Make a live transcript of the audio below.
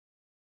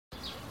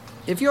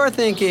If you're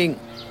thinking,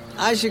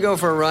 I should go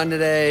for a run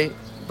today,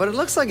 but it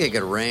looks like it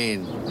could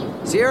rain,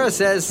 Sierra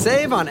says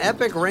save on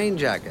epic rain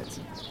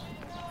jackets.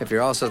 If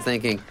you're also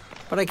thinking,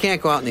 but I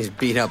can't go out in these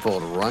beat-up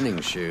old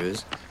running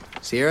shoes,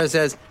 Sierra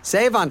says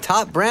save on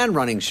top brand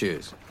running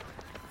shoes.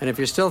 And if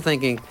you're still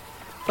thinking,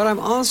 but I'm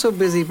also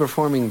busy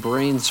performing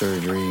brain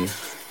surgery,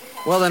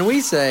 well, then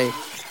we say,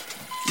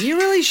 you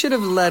really should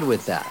have led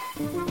with that.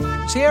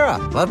 Sierra,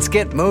 let's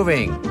get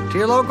moving to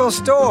your local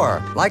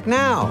store, like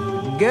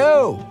now.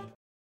 Go!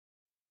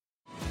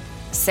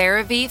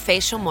 CeraVe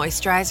Facial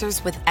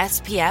Moisturizers with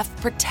SPF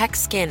protect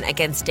skin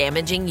against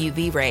damaging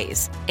UV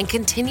rays and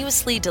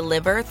continuously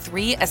deliver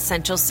 3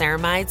 essential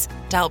ceramides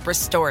to help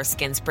restore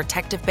skin's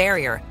protective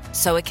barrier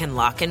so it can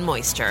lock in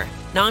moisture.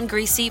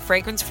 Non-greasy,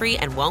 fragrance-free,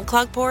 and won't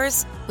clog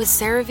pores? With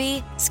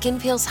CeraVe, skin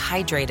feels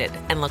hydrated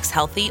and looks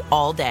healthy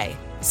all day.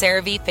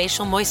 CeraVe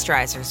Facial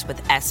Moisturizers with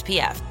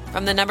SPF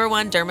from the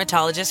 #1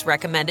 dermatologist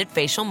recommended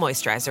facial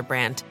moisturizer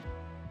brand.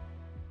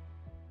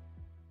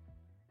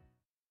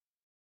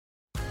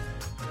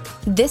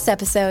 This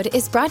episode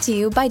is brought to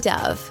you by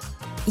Dove.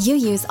 You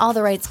use all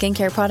the right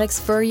skincare products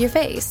for your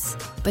face,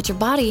 but your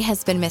body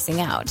has been missing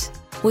out.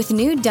 With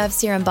new Dove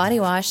Serum Body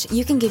Wash,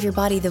 you can give your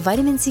body the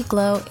vitamin C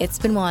glow it's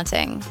been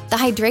wanting, the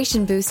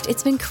hydration boost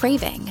it's been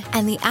craving,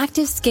 and the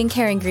active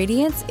skincare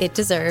ingredients it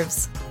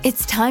deserves.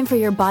 It's time for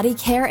your body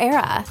care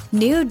era.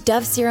 New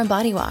Dove Serum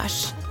Body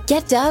Wash.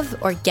 Get Dove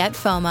or get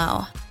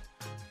FOMO.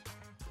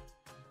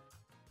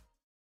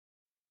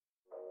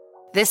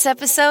 This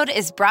episode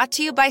is brought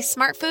to you by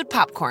Smart Food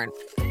Popcorn.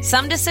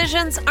 Some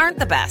decisions aren't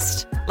the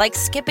best, like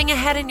skipping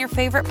ahead in your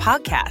favorite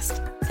podcast.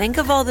 Think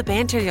of all the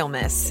banter you'll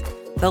miss,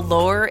 the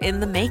lore in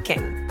the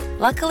making.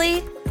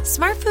 Luckily,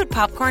 Smart Food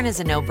Popcorn is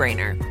a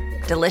no-brainer.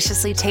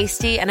 Deliciously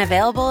tasty and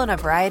available in a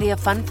variety of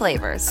fun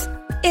flavors.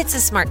 It's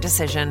a smart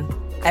decision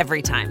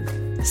every time.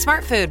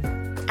 Smart Food.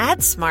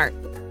 Add smart.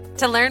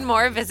 To learn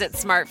more, visit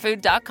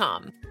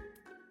smartfood.com.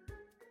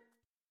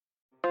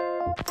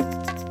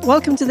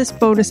 Welcome to this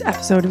bonus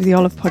episode of the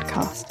Olive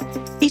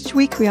Podcast. Each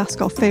week we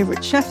ask our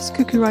favourite chefs,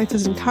 cookie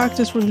writers and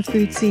characters from the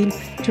food scene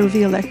to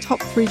reveal their top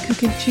 3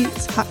 cooking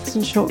cheats, hacks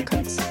and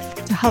shortcuts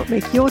to help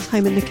make your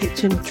time in the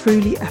kitchen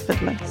truly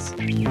effortless.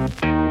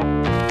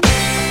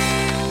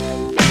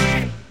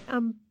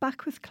 I'm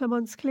back with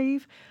CLEMENCE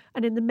CLEAVE,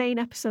 and in the main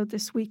episode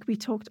this week we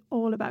talked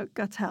all about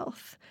gut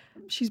health.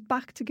 She's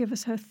back to give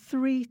us her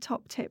 3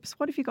 top tips.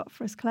 What have you got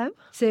for us, Clem?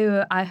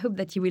 So I hope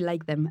that you will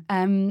like them.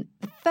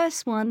 The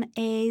first one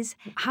is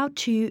how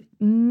to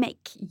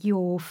make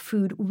your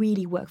food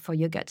really work for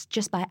your gut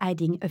just by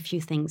adding a few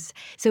things.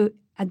 So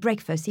at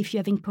breakfast, if you're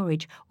having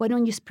porridge, why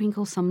don't you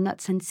sprinkle some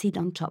nuts and seed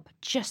on top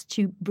just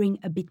to bring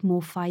a bit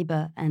more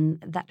fiber,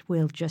 and that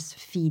will just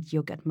feed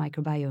your gut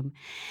microbiome.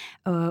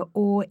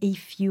 Or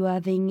if you're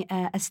having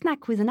a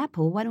snack with an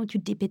apple, why don't you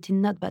dip it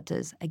in nut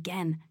butters?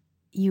 Again,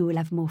 you will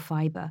have more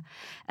fiber.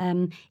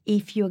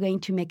 If you're going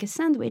to make a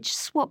sandwich,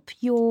 swap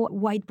your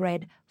white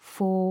bread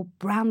for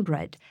brown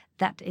bread.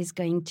 That is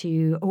going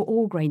to, or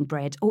all grain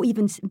bread, or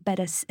even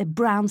better,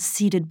 brown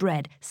seeded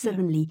bread.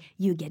 Suddenly,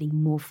 you're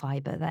getting more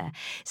fiber there.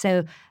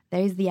 So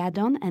there is the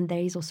add-on, and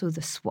there is also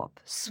the swap.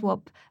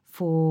 Swap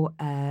for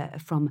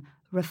from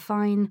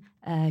refined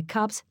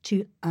carbs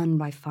to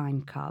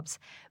unrefined carbs.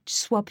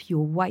 Swap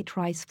your white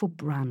rice for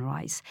brown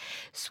rice.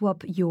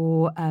 Swap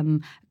your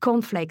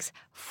cornflakes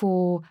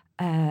for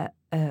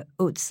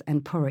oats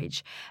and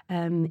porridge.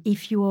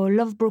 If you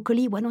love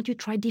broccoli, why don't you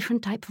try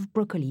different type of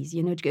broccolis?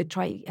 You know,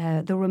 try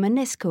the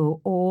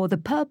Romanesco or the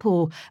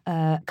purple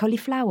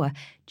cauliflower,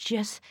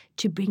 just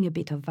to bring a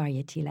bit of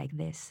variety like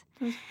this.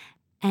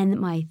 And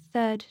my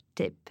third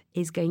tip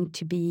is going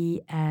to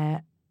be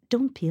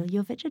don't peel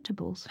your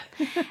vegetables.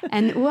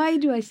 And why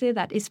do I say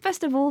that? Is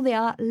first of all, there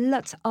are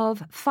lots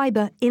of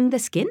fiber in the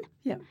skin.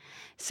 Yeah.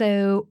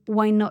 So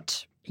why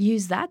not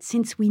use that,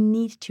 since we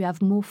need to have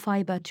more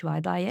fiber to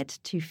our diet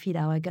to feed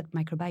our gut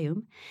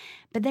microbiome.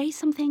 But there is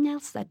something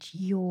else that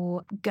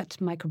your gut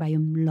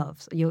microbiome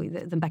loves,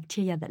 the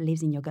bacteria that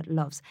lives in your gut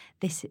loves.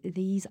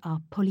 These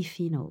are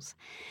polyphenols.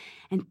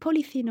 And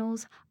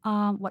polyphenols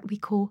are what we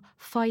call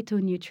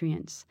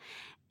phytonutrients.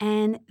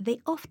 And they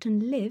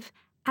often live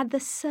at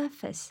the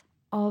surface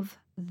of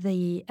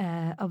the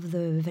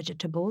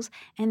vegetables,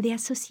 and they're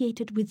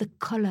associated with the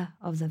color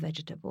of the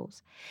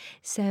vegetables.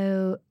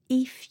 So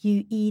if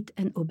you eat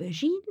an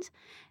aubergine,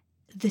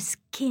 the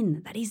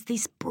skin, that is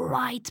this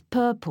bright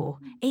purple,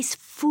 is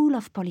full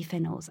of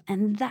polyphenols,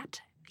 and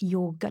that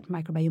your gut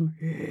microbiome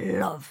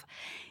love.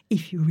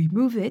 If you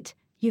remove it,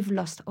 you've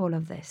lost all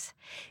of this.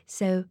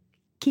 So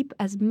keep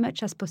as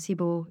much as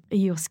possible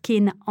your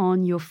skin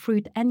on your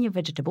fruit and your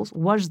vegetables.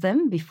 Wash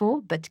them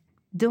before, but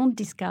don't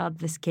discard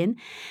the skin.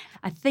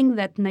 I think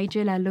that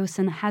Nigella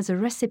Lawson has a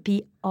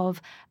recipe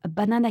of a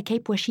banana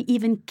cake where she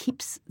even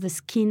keeps the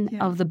skin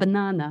of the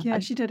banana. Yeah,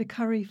 she did a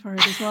curry for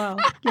it as well.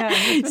 Yeah,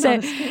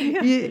 so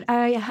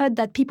I heard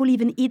that people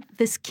even eat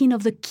the skin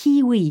of the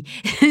kiwi.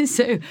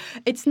 So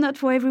it's not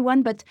for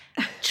everyone, but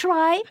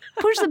try,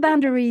 push the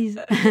boundaries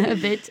a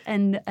bit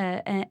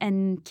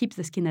and keep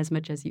the skin as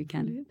much as you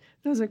can.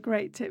 Those are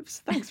great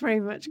tips. Thanks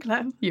very much,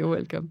 Clem. You're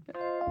welcome.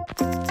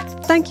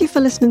 Thank you for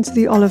listening to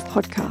the Olive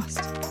Podcast.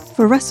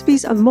 For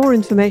recipes and more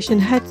information,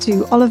 head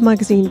to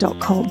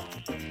olivemagazine.com.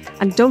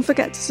 And don't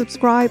forget to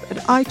subscribe at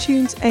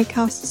iTunes,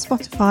 Acast,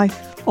 Spotify,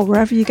 or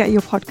wherever you get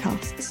your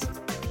podcasts.